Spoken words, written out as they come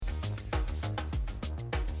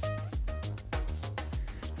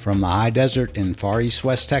From the high desert in far east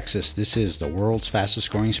West Texas, this is the world's fastest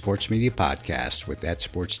growing sports media podcast with that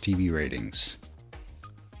sports TV ratings.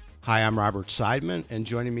 Hi, I'm Robert Seidman, and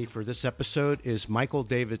joining me for this episode is Michael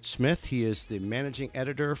David Smith. He is the managing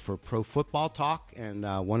editor for ProFootballTalk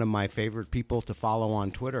and one of my favorite people to follow on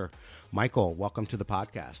Twitter. Michael, welcome to the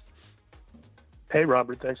podcast. Hey,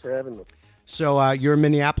 Robert. Thanks for having me. So you're in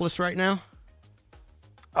Minneapolis right now?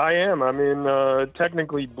 I am. I'm in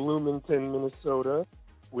technically Bloomington, Minnesota,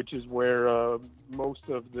 which is where most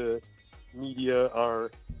of the media are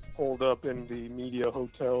holed up in the media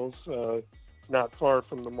hotels, not far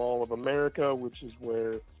from the Mall of America, which is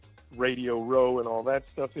where Radio Row and all that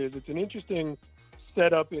stuff is. It's an interesting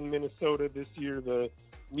setup in Minnesota this year. The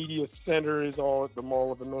media center is all at the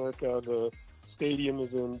Mall of America. The stadium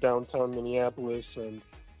is in downtown Minneapolis, and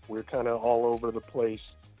we're kind of all over the place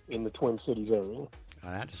in the Twin Cities area.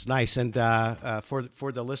 That's nice. And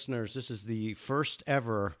for the listeners, this is the first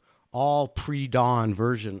ever all pre-dawn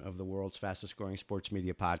version of the world's fastest growing sports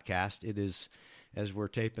media podcast. It is, as we're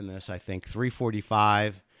taping this, I think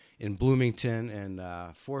 3:45 in Bloomington and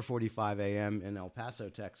 4:45 a.m. in El Paso,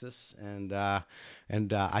 Texas. And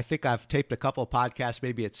I think I've taped a couple of podcasts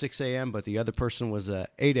maybe at 6 a.m., but the other person was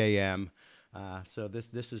 8 a.m. So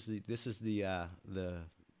this is the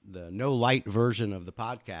no light version of the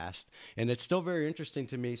podcast, and it's still very interesting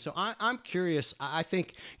to me. So I'm curious. I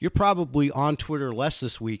think you're probably on Twitter less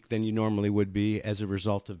this week than you normally would be as a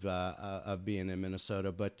result of being in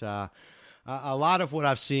Minnesota. But a lot of what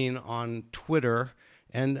I've seen on Twitter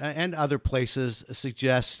and other places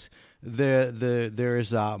suggests there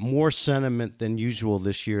is more sentiment than usual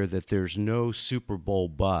this year that there's no Super Bowl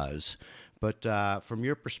buzz. But from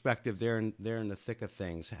your perspective, they're in the thick of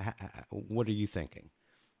things. What are you thinking?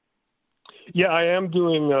 Yeah, I am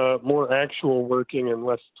doing more actual working and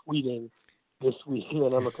less tweeting this week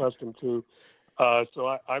than I'm accustomed to.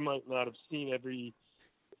 So I might not have seen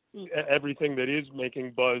everything that is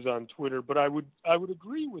making buzz on Twitter, but I would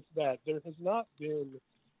agree with that. There has not been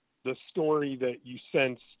the story that you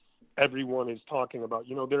sense everyone is talking about.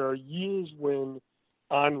 You know, there are years when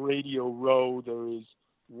on Radio Row there is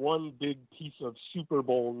one big piece of Super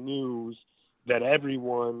Bowl news that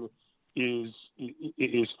everyone is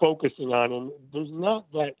focusing on, and there's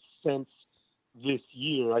not that sense this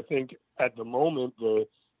year. I think at the moment the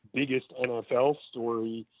biggest NFL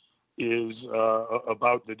story is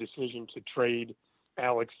about the decision to trade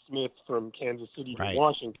Alex Smith from Kansas City to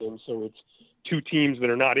Washington. So it's two teams that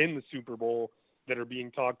are not in the Super Bowl that are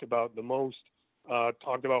being talked about the most,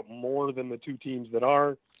 talked about more than the two teams that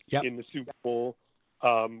are in the Super Bowl.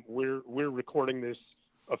 We're recording this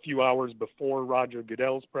a few hours before Roger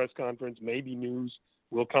Goodell's press conference. Maybe news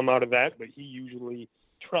will come out of that, but he usually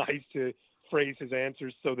tries to phrase his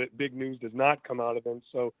answers so that big news does not come out of them.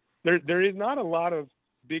 So there is not a lot of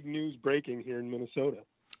big news breaking here in Minnesota.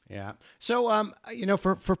 Yeah. So,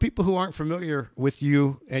 for people who aren't familiar with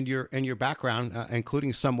you and your background,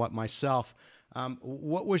 including somewhat myself,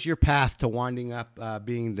 what was your path to winding up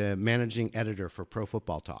being the managing editor for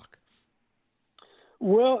ProFootballTalk?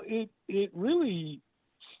 Well, it really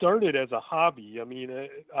started as a hobby. I mean,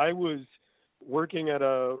 I was working at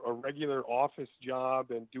a regular office job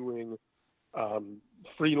and doing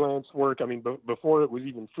freelance work. I mean, before it was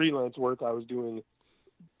even freelance work, I was doing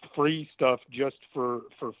free stuff just for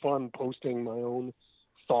fun, posting my own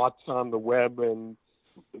thoughts on the web and,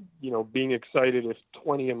 being excited if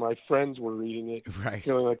 20 of my friends were reading it,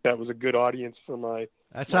 feeling like that was a good audience for my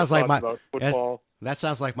That sounds like my football. That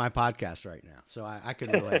sounds like my podcast right now. So I can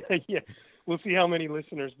relate. Yeah. We'll see how many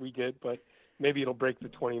listeners we get, but maybe it'll break the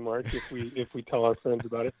 20 mark if we tell our friends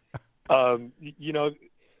about it. I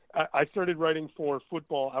started writing for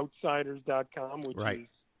FootballOutsiders.com, which is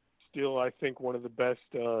still, I think, one of the best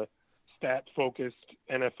stat-focused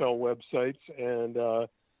NFL websites, and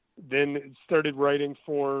then started writing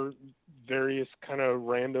for various kind of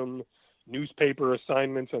random newspaper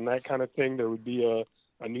assignments and that kind of thing. There would be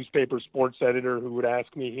a newspaper sports editor who would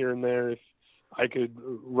ask me here and there if I could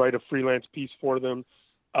write a freelance piece for them.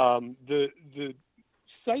 The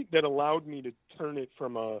site that allowed me to turn it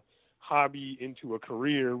from a hobby into a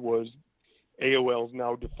career was AOL's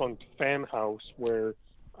now defunct Fan House, where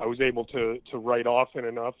I was able to write often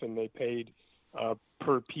enough, and they paid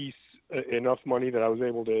per piece enough money that I was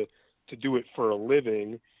able to do it for a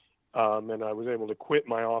living. And I was able to quit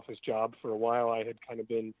my office job for a while. I had kind of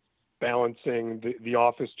been balancing the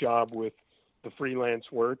office job with the freelance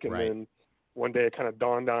work. And then one day it kind of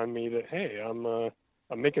dawned on me that, hey, I'm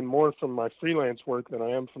making more from my freelance work than I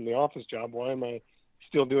am from the office job. Why am I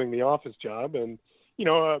still doing the office job? And,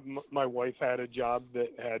 my wife had a job that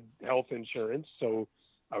had health insurance. So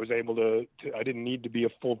I was able to I didn't need to be a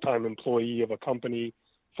full-time employee of a company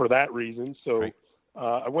for that reason. So Right.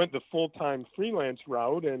 I went the full-time freelance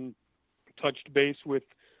route and touched base with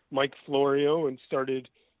Mike Florio and started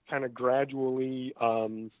kind of gradually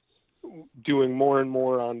doing more and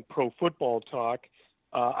more on Pro Football Talk.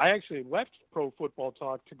 I actually left Pro Football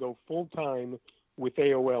Talk to go full-time with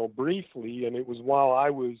AOL briefly, and it was while I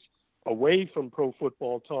was away from Pro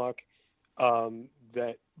Football Talk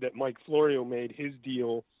that Mike Florio made his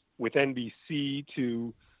deal with NBC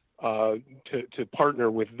to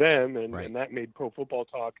partner with them, and, Right. and that made Pro Football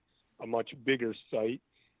Talk a much bigger site.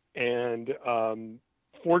 And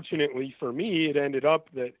fortunately for me, it ended up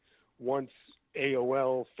that once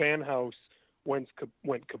AOL Fan House went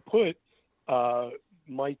kaput,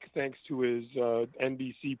 Mike, thanks to his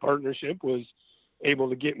NBC partnership, was able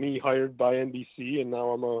to get me hired by NBC, and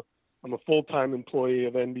now I'm a full-time employee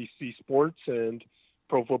of NBC Sports, and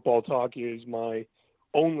Pro Football Talk is my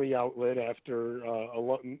only outlet after a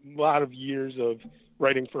lot of years of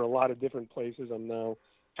writing for a lot of different places. I'm now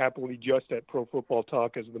happily just at Pro Football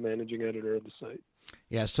Talk as the managing editor of the site.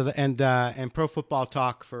 Yeah. So and Pro Football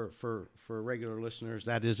Talk for regular listeners,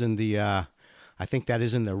 that is in the I think that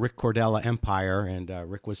is in the Rick Cordella empire, and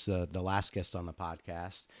Rick was the last guest on the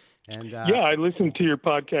podcast. And yeah, I listened to your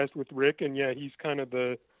podcast with Rick, and yeah, he's kind of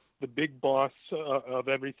the big boss of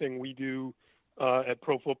everything we do at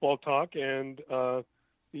Pro Football Talk, and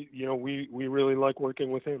we really like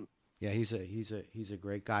working with him. Yeah, he's a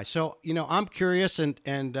great guy. So I'm curious,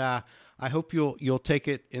 and I hope you'll take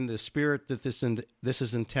it in the spirit that this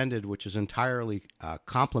is intended, which is entirely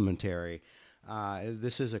complimentary.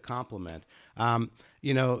 This is a compliment.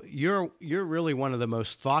 You're really one of the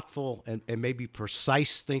most thoughtful and maybe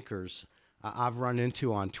precise thinkers I've run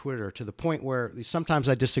into on Twitter, to the point where sometimes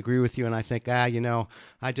I disagree with you and I think, I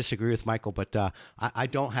disagree with Michael, but I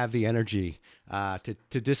don't have the energy to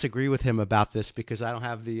disagree with him about this, because I don't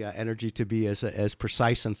have the energy to be as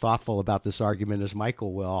precise and thoughtful about this argument as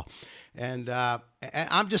Michael will. And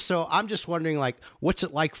I'm just wondering, like, what's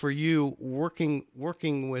it like for you working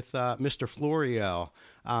with Mr. Florio,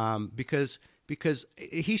 because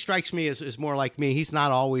he strikes me as more like me. He's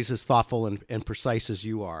not always as thoughtful and precise as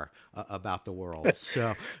you are about the world.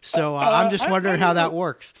 So I'm just wondering how that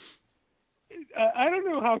works. I don't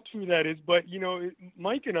know how true that is, but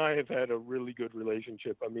Mike and I have had a really good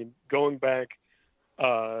relationship. I mean, going back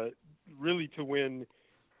really to when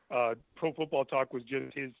Pro Football Talk was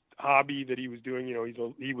just his hobby that he was doing.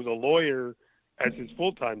 He was a lawyer as his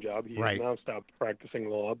full-time job. He Right. has now stopped practicing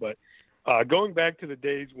law, but going back to the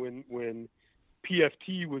days when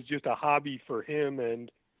PFT was just a hobby for him,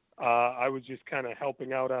 and I was just kind of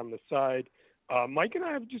helping out on the side. Mike and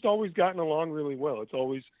I have just always gotten along really well. It's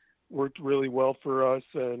always worked really well for us,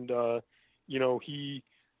 and he's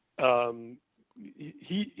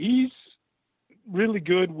really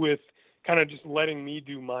good with kind of just letting me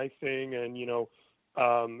do my thing. And you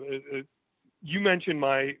mentioned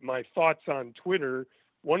my thoughts on Twitter.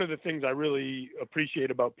 One of the things I really appreciate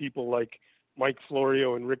about people like Mike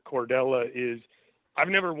Florio and Rick Cordella is I've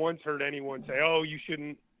never once heard anyone say, "Oh, you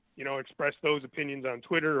shouldn't, express those opinions on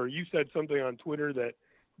Twitter," or "You said something on Twitter that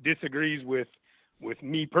disagrees with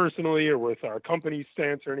me personally or with our company's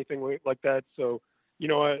stance," or anything like that. So,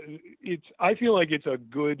 I feel like it's a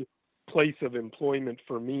good place of employment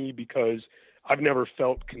for me, because I've never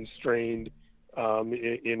felt constrained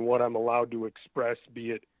in what I'm allowed to express,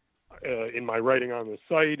 be it in my writing on the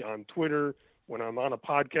site, on Twitter, when I'm on a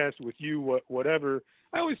podcast with you, whatever.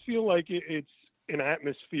 I always feel like it's an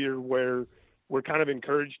atmosphere where we're kind of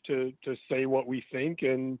encouraged to say what we think,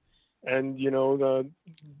 and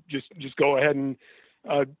just go ahead and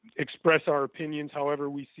express our opinions however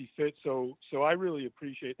we see fit. So I really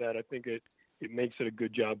appreciate that. I think it makes it a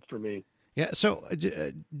good job for me. Yeah. So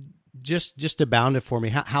just to bound it for me,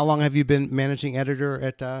 how long have you been managing editor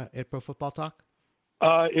at Pro Football Talk?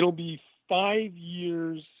 It'll be 5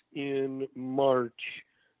 years in March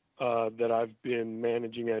that I've been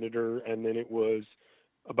managing editor, and then it was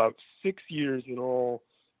about 6 years in all.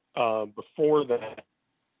 Before that,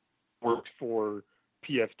 worked for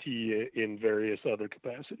PFT in various other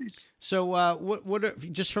capacities. So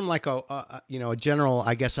what just from like a general,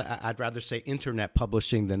 I guess I'd rather say internet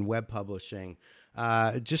publishing than web publishing,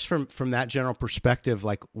 just from that general perspective,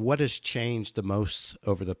 like, what has changed the most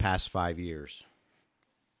over the past 5 years?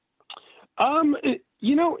 I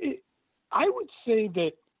would say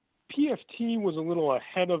that PFT was a little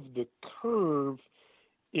ahead of the curve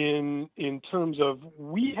in terms of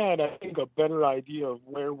we had, I think, a better idea of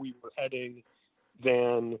where we were heading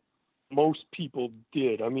than most people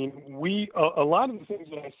did. I mean, a lot of the things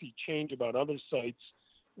that I see change about other sites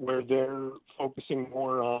where they're focusing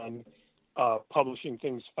more on publishing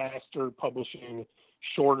things faster, publishing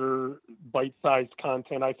shorter, bite-sized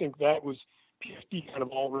content. I think that was PFT kind of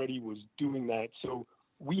already was doing that. So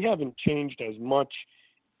we haven't changed as much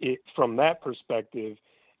from that perspective.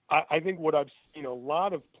 I think what I've seen a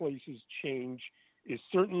lot of places change is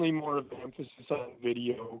certainly more of an emphasis on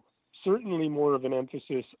video, certainly more of an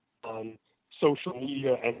emphasis on social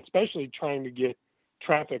media, and especially trying to get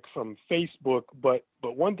traffic from Facebook. But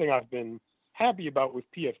one thing I've been happy about with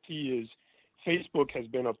PFT is Facebook has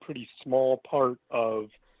been a pretty small part of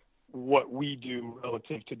what we do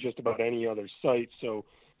relative to just about any other site. So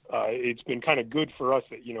it's been kind of good for us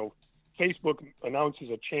that, Facebook announces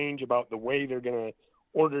a change about the way they're going to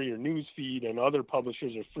order your news feed, and other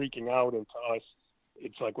publishers are freaking out. And to us,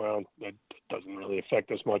 it's like, well, that doesn't really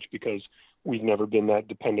affect us much because we've never been that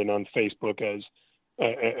dependent on Facebook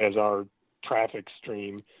as our traffic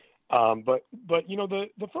stream. But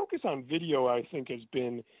the focus on video, I think, has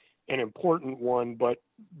been an important one. But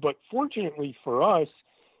fortunately for us,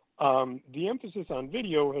 the emphasis on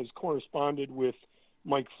video has corresponded with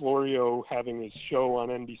Mike Florio having his show on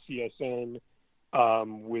NBCSN,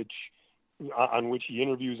 on which he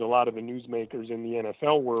interviews a lot of the newsmakers in the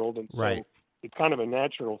NFL world. And so right. It's kind of a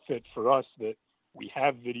natural fit for us that we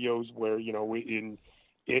have videos where,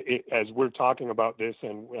 as we're talking about this,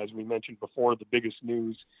 and as we mentioned before, the biggest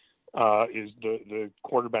news is the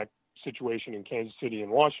quarterback situation in Kansas City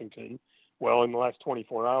and Washington. Well, in the last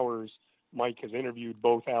 24 hours, Mike has interviewed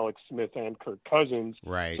both Alex Smith and Kirk Cousins.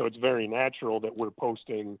 Right. So it's very natural that we're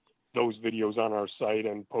posting those videos on our site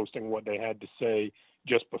and posting what they had to say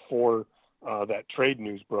just before that trade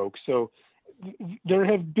news broke. So there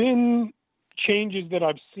have been changes that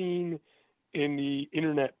I've seen in the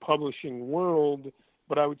internet publishing world,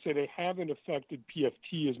 but I would say they haven't affected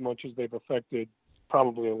PFT as much as they've affected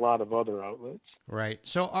probably a lot of other outlets. Right.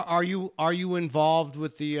 So are you involved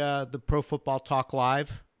with the Pro Football Talk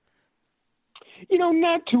Live?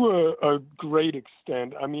 Not to a great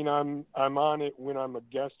extent. I mean, I'm on it when I'm a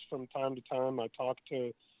guest from time to time. I talk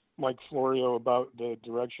to Mike Florio about the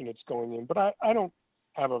direction it's going in, but I don't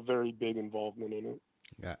have a very big involvement in it.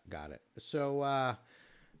 Got it.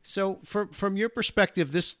 So from your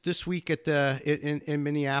perspective, this week in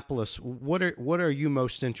Minneapolis, what are you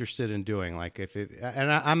most interested in doing? Like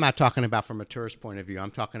I'm not talking about from a tourist point of view.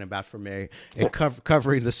 I'm talking about from a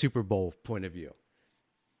covering the Super Bowl point of view.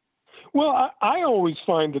 Well, I always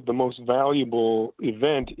find that the most valuable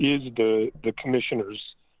event is the commissioner's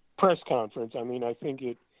press conference. I mean, I think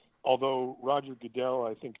although Roger Goodell,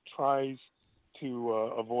 I think, tries to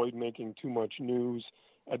avoid making too much news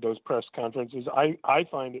at those press conferences, I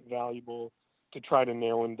find it valuable to try to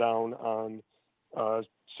nail him down on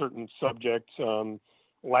certain subjects.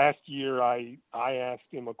 Last year, I asked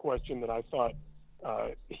him a question that I thought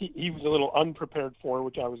he was a little unprepared for,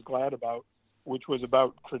 which I was glad about, which was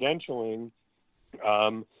about credentialing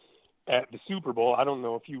at the Super Bowl. I don't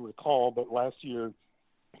know if you recall, but last year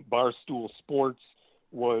Barstool Sports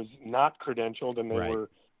was not credentialed, and they right. were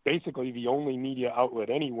basically the only media outlet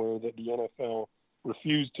anywhere that the NFL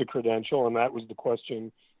refused to credential, and that was the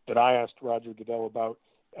question that I asked Roger Goodell about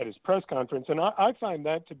at his press conference. And I find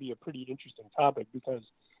that to be a pretty interesting topic because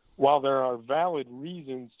while there are valid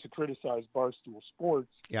reasons to criticize Barstool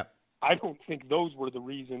Sports, yep. I don't think those were the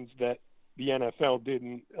reasons that the NFL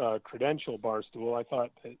didn't credential Barstool. I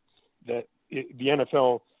thought that the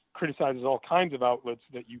NFL criticizes all kinds of outlets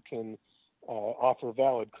that you can offer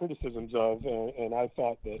valid criticisms of, and I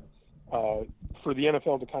thought that for the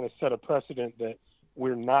NFL to kind of set a precedent that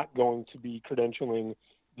we're not going to be credentialing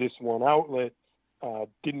this one outlet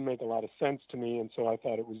didn't make a lot of sense to me, and so I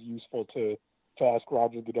thought it was useful to ask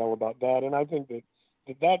Roger Goodell about that. And I think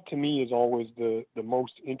that to me is always the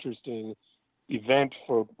most interesting event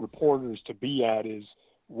for reporters to be at, is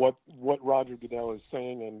what Roger Goodell is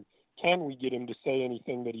saying, and can we get him to say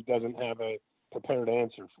anything that he doesn't have a prepared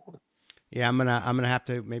answer for. Yeah, I'm gonna have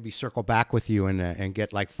to maybe circle back with you and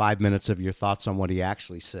get like 5 minutes of your thoughts on what he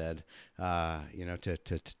actually said.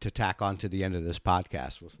 To tack on to the end of this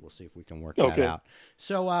podcast. We'll see if we can work that out.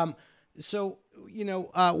 So one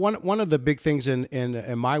of the big things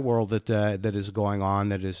in my world that is going on,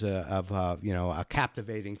 that is a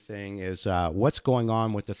captivating thing, is what's going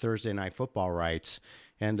on with the Thursday Night Football rights.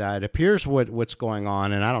 And it appears what's going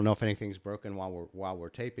on, and I don't know if anything's broken while we're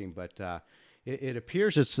taping, but it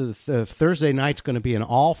appears it's the Thursday night's going to be an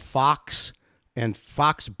all Fox and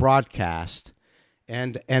Fox broadcast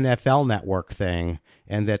and NFL Network thing,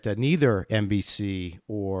 and that neither NBC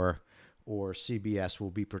or or CBS will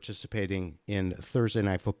be participating in Thursday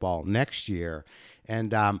Night Football next year,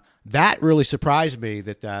 and that really surprised me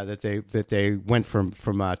that they went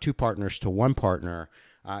from two partners to one partner.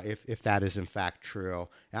 If that is in fact true,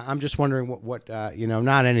 I'm just wondering what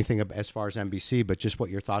not anything as far as NBC, but just what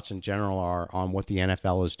your thoughts in general are on what the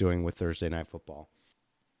NFL is doing with Thursday Night Football.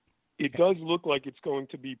 It does look like it's going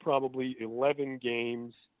to be probably 11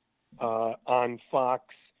 games on Fox,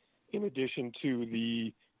 in addition to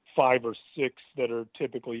the 5 or 6 that are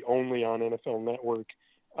typically only on NFL Network,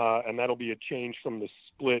 and that'll be a change from the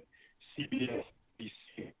split CBS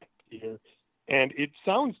here. And it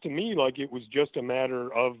sounds to me like it was just a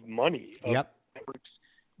matter of money. Yep. Networks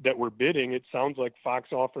that were bidding. It sounds like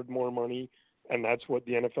Fox offered more money, and that's what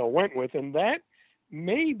the NFL went with. And that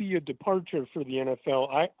may be a departure for the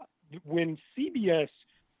NFL. When CBS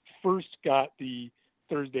first got the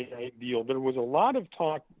Thursday night deal, there was a lot of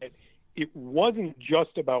talk that it wasn't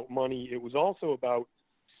just about money. It was also about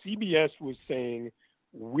CBS was saying,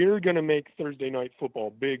 we're going to make Thursday night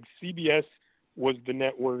football big. CBS was the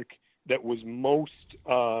network that was most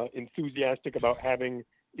enthusiastic about having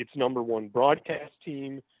its number one broadcast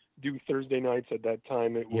team do Thursday nights. At that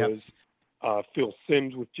time, it was Phil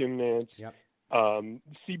Simms with Jim Nantz. Yep.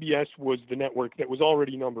 CBS was the network that was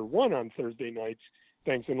already number one on Thursday nights,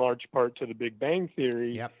 thanks in large part to the Big Bang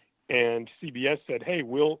Theory. Yep. And CBS said, hey,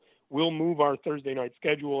 we'll move our Thursday night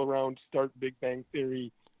schedule around, start Big Bang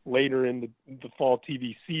Theory later in the fall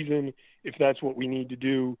TV season, if that's what we need to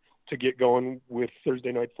do to get going with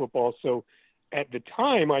Thursday night football. So at the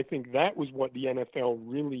time, I think that was what the NFL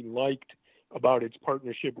really liked about its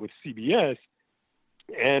partnership with CBS.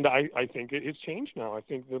 And I think it has changed now. I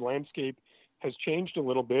think the landscape has changed a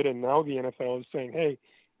little bit, and now the NFL is saying, hey,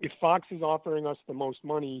 if Fox is offering us the most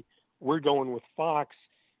money, we're going with Fox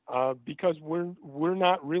because we're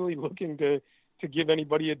not really looking to give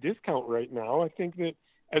anybody a discount right now. I think that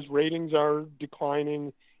as ratings are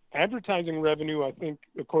declining, advertising revenue, I think,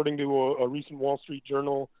 according to a recent Wall Street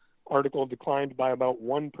Journal article, declined by about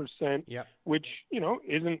 1%, yep. which,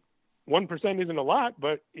 isn't 1% isn't a lot,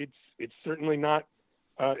 but it's certainly not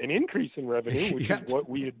an increase in revenue, which yep. is what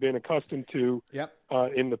we had been accustomed to yep.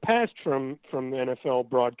 In the past from the NFL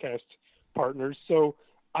broadcast partners. So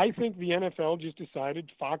I think the NFL just decided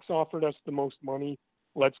Fox offered us the most money.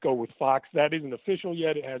 Let's go with Fox. That isn't official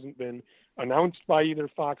yet. It hasn't been announced by either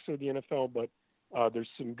Fox or the NFL, but there's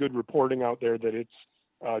some good reporting out there that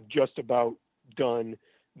it's just about done,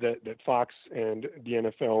 that Fox and the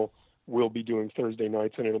NFL will be doing Thursday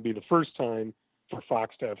nights, and it'll be the first time for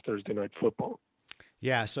Fox to have Thursday night football.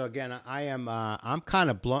 Yeah. So again, I'm kind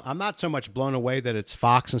of blown. I'm not so much blown away that it's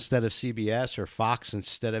Fox instead of CBS or Fox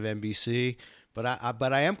instead of NBC, but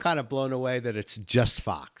I am kind of blown away that it's just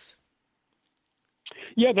Fox.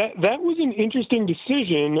 Yeah, that was an interesting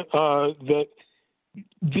decision. That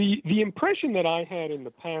the impression that I had in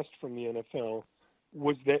the past from the NFL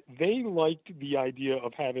was that they liked the idea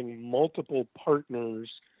of having multiple partners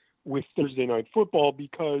with Thursday night football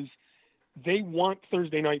because they want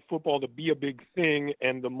Thursday night football to be a big thing,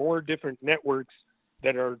 and the more different networks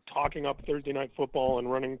that are talking up Thursday night football and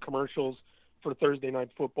running commercials for Thursday night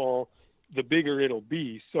football, the bigger it'll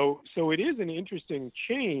be. So it is an interesting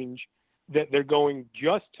change that they're going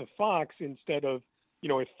just to Fox instead of,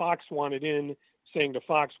 if Fox wanted in, saying to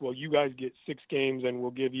Fox, well, you guys get 6 games and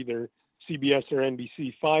we'll give either CBS or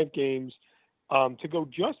NBC 5 games. To go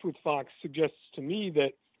just with Fox suggests to me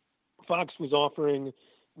that Fox was offering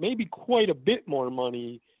maybe quite a bit more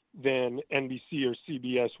money than NBC or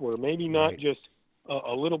CBS were. Maybe not right. just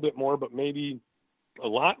a little bit more, but maybe a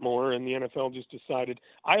lot more. And the NFL just decided,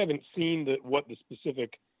 I haven't seen what the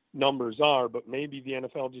specific numbers are, but maybe the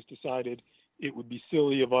NFL just decided it would be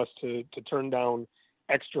silly of us to turn down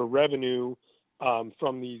extra revenue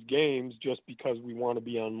from these games just because we want to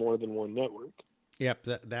be on more than one network. Yep,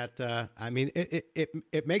 I mean,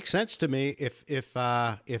 it makes sense to me if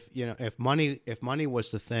money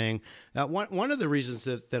was the thing. One of the reasons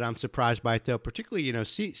that I'm surprised by it, though, particularly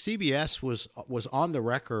CBS was on the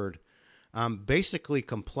record, basically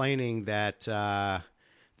complaining that the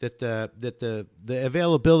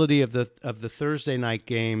availability of the Thursday night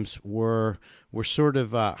games were sort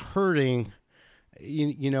of hurting.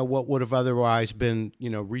 What would have otherwise been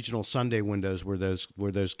regional Sunday windows where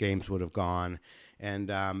those games would have gone. And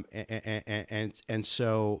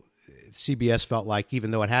so CBS felt like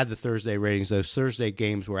even though it had the Thursday ratings, those Thursday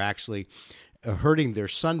games were actually hurting their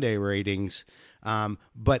Sunday ratings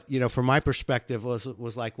But from my perspective,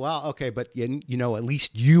 was like, well, okay, but at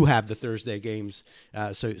least you have the Thursday games,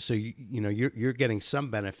 so you're getting some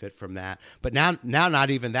benefit from that. But now not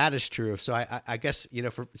even that is true. So I guess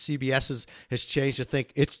for CBS has changed to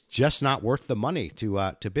think it's just not worth the money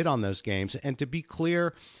to bid on those games. And to be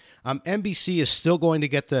clear, NBC is still going to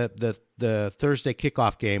get the Thursday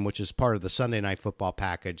kickoff game, which is part of the Sunday Night Football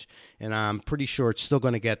package, and I'm pretty sure it's still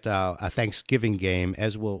going to get a Thanksgiving game,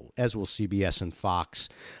 as will CBS and Fox.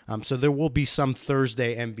 So there will be some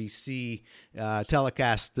Thursday NBC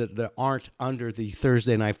telecasts that aren't under the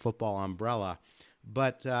Thursday Night Football umbrella.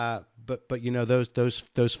 But those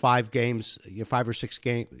 5 games, 5 or 6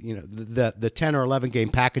 games, the 10 or 11 game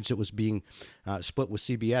package that was being split with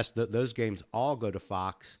CBS, those games all go to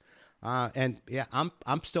Fox. And yeah, I'm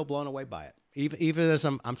still blown away by it. Even as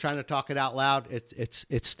I'm trying to talk it out loud,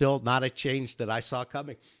 it's still not a change that I saw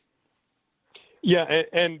coming. Yeah,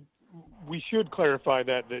 and we should clarify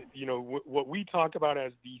that what we talk about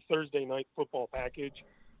as the Thursday Night Football package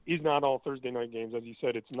is not all Thursday night games. As you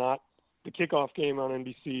said, it's not the kickoff game on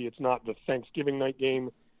NBC. It's not the Thanksgiving night game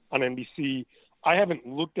on NBC. I haven't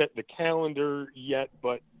looked at the calendar yet,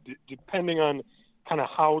 but depending on kind of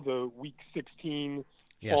how the Week 16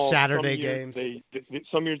 falls, Saturday games.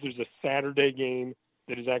 Some years there's a Saturday game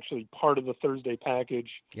that is actually part of the Thursday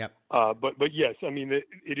package. Yep. But yes, I mean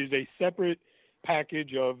it is a separate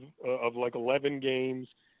package of like 11 games,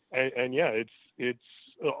 and yeah, it's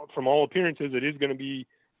from all appearances it is going to be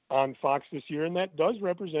on Fox this year, and that does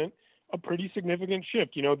represent a pretty significant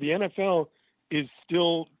shift. The NFL is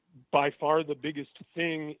still by far the biggest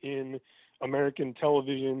thing in American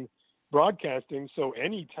television broadcasting. So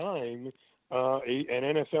anytime an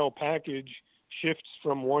NFL package shifts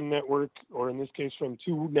from one network, or in this case from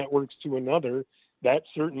 2 networks to another, that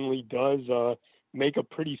certainly does make a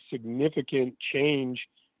pretty significant change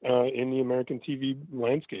in the American TV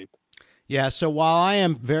landscape. Yeah, so while I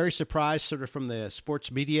am very surprised sort of from the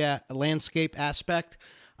sports media landscape aspect,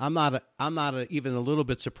 I'm not even a little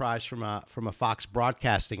bit surprised from a Fox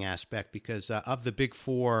broadcasting aspect, because of the big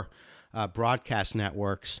 4 broadcast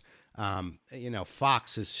networks,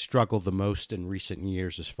 Fox has struggled the most in recent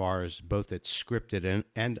years as far as both its scripted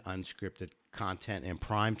and unscripted content in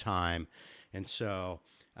prime time, and so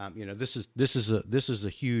this is a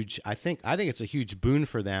huge. I think it's a huge boon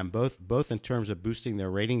for them, both in terms of boosting their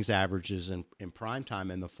ratings averages in prime time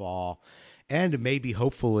in the fall, and maybe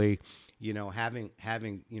hopefully having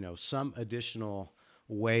some additional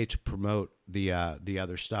way to promote the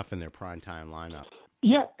other stuff in their primetime lineup.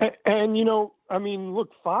 Yeah, and I mean,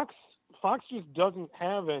 look, Fox just doesn't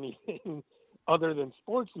have anything other than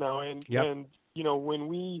sports now, and yep. And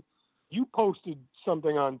when you posted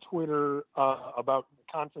something on Twitter about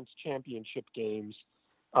conference championship games,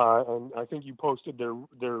 and I think you posted their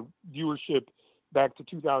viewership back to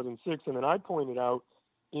 2006, and then I pointed out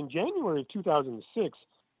in January of 2006.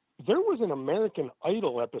 There was an American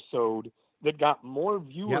Idol episode that got more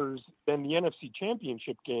viewers than the NFC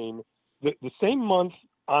Championship game. The same month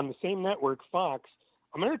on the same network, Fox,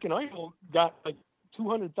 American Idol got like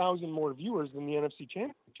 200,000 more viewers than the NFC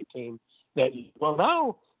Championship game that year. Well,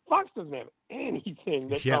 now Fox doesn't have anything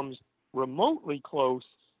that comes remotely close.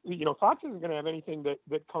 Fox isn't going to have anything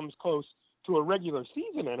that comes close to a regular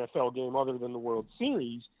season NFL game other than the World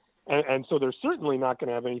Series. And so they're certainly not going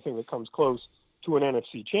to have anything that comes close to an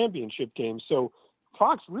NFC Championship game. So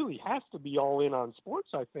Fox really has to be all in on sports,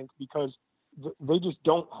 I think, because they just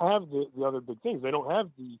don't have the other big things. They don't have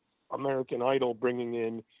the American Idol bringing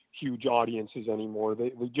in huge audiences anymore.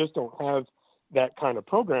 They just don't have that kind of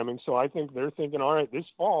programming. So I think they're thinking, all right, this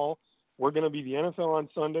fall, we're going to be the NFL on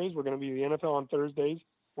Sundays. We're going to be the NFL on Thursdays.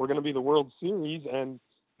 We're going to be the World Series. And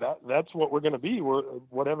that's what we're going to be.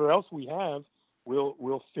 Whatever else we have,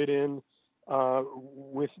 we'll fit in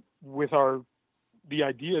with the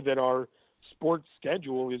idea that our sports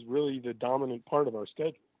schedule is really the dominant part of our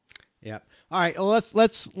schedule. Yeah. All right. Well,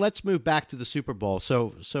 let's move back to the Super Bowl.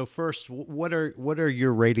 So first, what are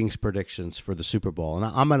your ratings predictions for the Super Bowl? And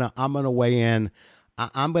I'm gonna weigh in.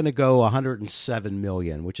 I'm gonna go 107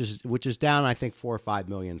 million, which is down, I think, 4 or 5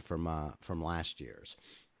 million from last year's.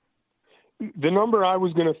 The number I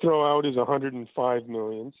was going to throw out is 105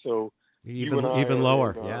 million. So even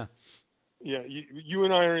lower. Yeah, you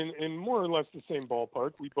and I are in more or less the same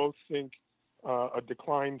ballpark. We both think a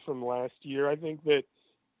decline from last year. I think that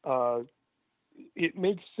it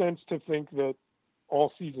makes sense to think that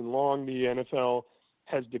all season long the NFL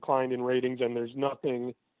has declined in ratings, and there's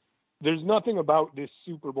nothing about this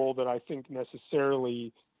Super Bowl that I think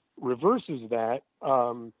necessarily reverses that.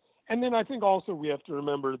 And then I think also we have to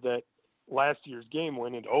remember that last year's game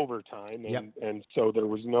went into overtime, and so there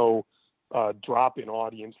was no drop in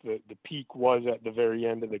audience. The peak was at the very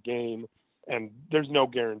end of the game, and there's no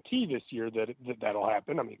guarantee this year that'll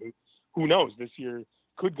happen. I mean, who knows? This year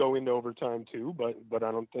could go into overtime too, but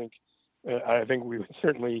I don't think. I think we would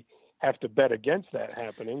certainly have to bet against that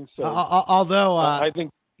happening. So, although I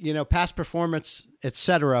think past performance,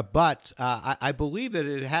 etc. But I believe that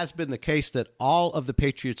it has been the case that all of the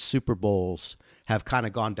Patriots Super Bowls have kind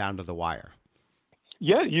of gone down to the wire.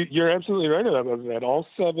 Yeah, you're absolutely right about that. All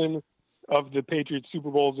 7 of the Patriots Super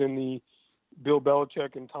Bowls in the Bill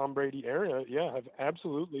Belichick and Tom Brady era, have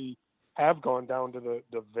absolutely gone down to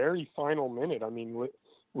the very final minute. I mean,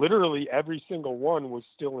 literally every single one was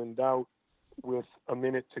still in doubt with a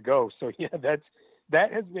minute to go. So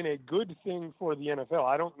that has been a good thing for the NFL.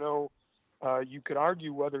 I don't know. You could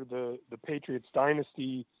argue whether the Patriots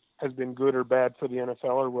dynasty has been good or bad for the NFL,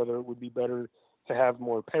 or whether it would be better to have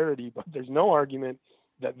more parity. But there's no argument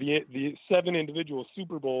that the 7 individual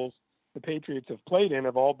Super Bowls the Patriots have played in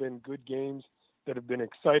have all been good games that have been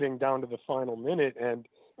exciting down to the final minute. And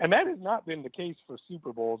that has not been the case for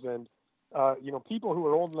Super Bowls. And, people who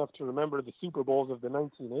are old enough to remember the Super Bowls of the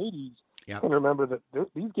 1980s can remember that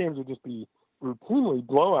these games would just be routinely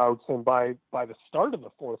blowouts. And by the start of the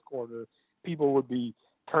fourth quarter, people would be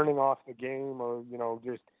turning off the game or,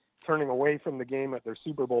 just turning away from the game at their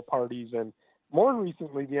Super Bowl parties. And more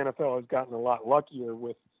recently, the NFL has gotten a lot luckier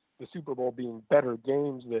with the Super Bowl being better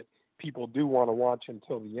games that people do want to watch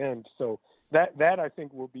until the end. So that I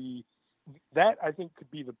think could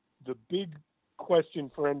be the big question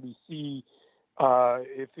for NBC.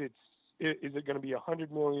 Is it going to be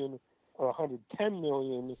 $100 million or $110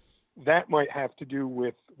 million? That might have to do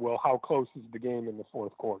with, how close is the game in the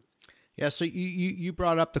fourth quarter? Yeah, so you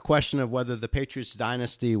brought up the question of whether the Patriots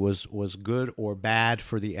dynasty was good or bad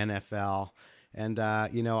for the NFL. And,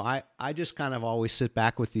 I just kind of always sit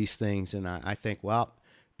back with these things and I think,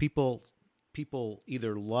 people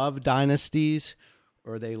either love dynasties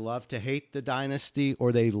or they love to hate the dynasty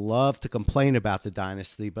or they love to complain about the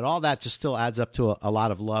dynasty. But all that just still adds up to a lot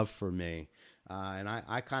of love for me. And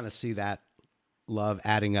I kind of see that love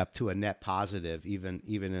adding up to a net positive, even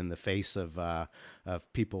in the face of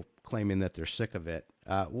people claiming that they're sick of it.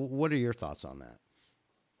 What are your thoughts on that?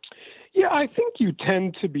 Yeah, I think you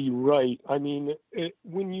tend to be right. I mean,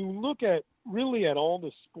 when you look at all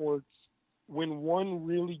the sports, when one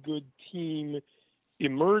really good team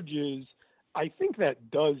emerges, I think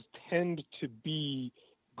that does tend to be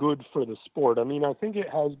good for the sport. I mean, I think it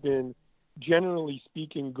has been, generally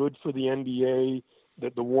speaking, good for the NBA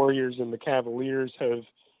that the Warriors and the Cavaliers have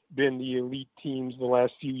been the elite teams the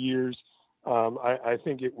last few years. I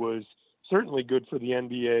think it was certainly good for the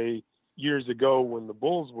NBA years ago when the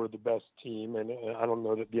Bulls were the best team, and I don't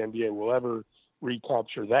know that the NBA will ever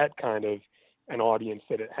recapture that kind of an audience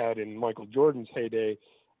that it had in Michael Jordan's heyday.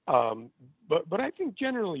 But I think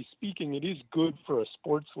generally speaking, it is good for a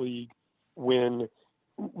sports league when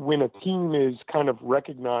a team is kind of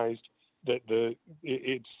recognized that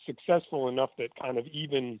it's successful enough that kind of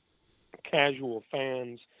even casual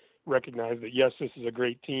fans recognize that, yes, this is a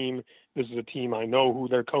great team. This is a team I know who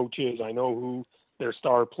their coach is. I know who their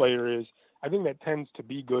star player is. I think that tends to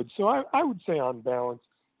be good. So I would say on balance,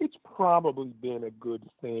 it's probably been a good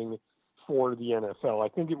thing for the NFL. I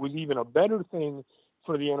think it was even a better thing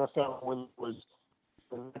for the NFL when it was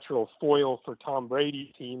the natural foil for Tom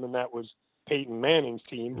Brady's team, and that was Peyton Manning's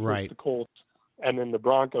team, right? The Colts and then the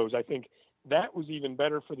Broncos. I think that was even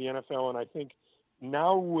better for the NFL, and I think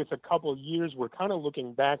now with a couple of years, we're kind of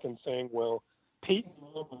looking back and saying, well, Peyton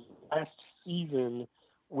Manning's last season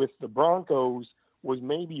with the Broncos was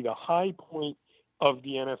maybe the high point of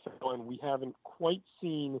the NFL, and we haven't quite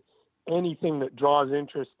seen anything that draws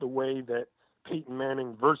interest the way that Peyton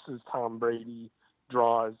Manning versus Tom Brady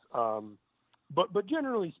draws. But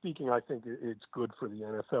generally speaking, I think it's good for the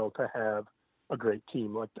NFL to have a great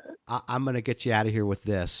team like that. I'm going to get you out of here with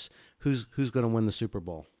this. Who's going to win the Super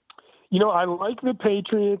Bowl? I like the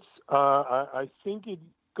Patriots. I think it's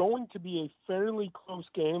going to be a fairly close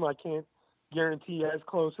game. I can't guarantee as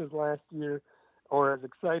close as last year or as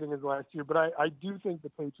exciting as last year, but I do think the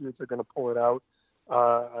Patriots are going to pull it out.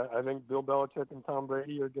 I think Bill Belichick and Tom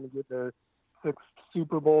Brady are going to get their 6th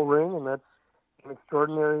Super Bowl ring, and that's an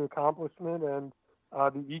extraordinary accomplishment. And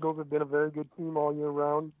the Eagles have been a very good team all year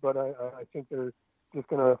round, but I think they're just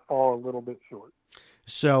going to fall a little bit short.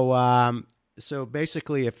 So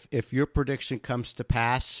basically, if your prediction comes to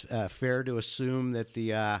pass, fair to assume that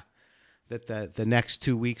the next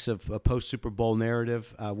 2 weeks of a post Super Bowl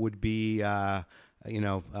narrative would be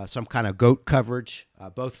some kind of GOAT coverage,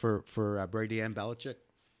 both for Brady and Belichick.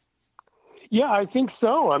 Yeah, I think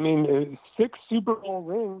so. I mean, 6 Super Bowl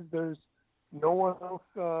rings. There's no one else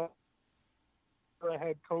a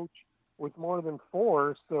head coach with more than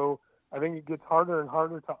 4. So I think it gets harder and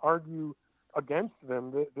harder to argue against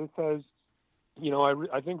them. This has,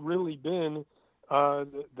 I think really been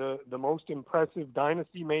the most impressive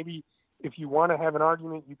dynasty. Maybe if you want to have an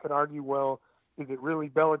argument, you could argue, well, is it really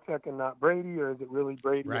Belichick and not Brady, or is it really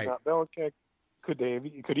Brady and not Belichick? Could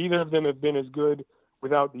either of them have been as good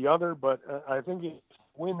without the other? But I think if they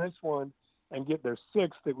win this one and get their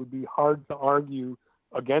 6th, it would be hard to argue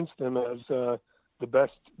against them as the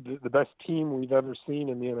best team we've ever seen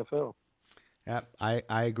in the NFL. Yeah, I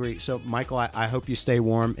agree. So, Michael, I hope you stay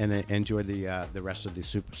warm and enjoy the rest of the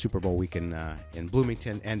Super Bowl week in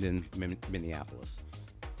Bloomington and in Minneapolis.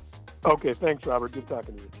 Okay, thanks, Robert. Good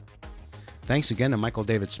talking to you. Thanks again to Michael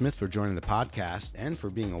David Smith for joining the podcast and for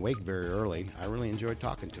being awake very early. I really enjoyed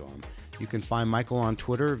talking to him. You can find Michael on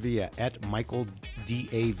Twitter via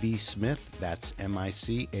 @MichaelDAVSmith. That's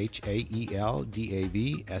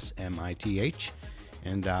MichaelDAVSmith.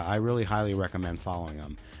 And I really highly recommend following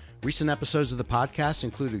him. Recent episodes of the podcast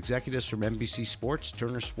include executives from NBC Sports,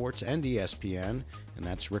 Turner Sports, and ESPN, and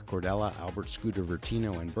that's Rick Cordella, Albert Scooter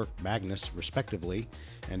Vertino, and Burke Magnus, respectively.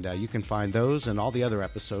 And you can find those and all the other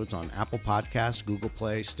episodes on Apple Podcasts, Google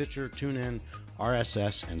Play, Stitcher, TuneIn,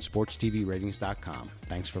 RSS, and SportsTVRatings.com.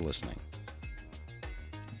 Thanks for listening.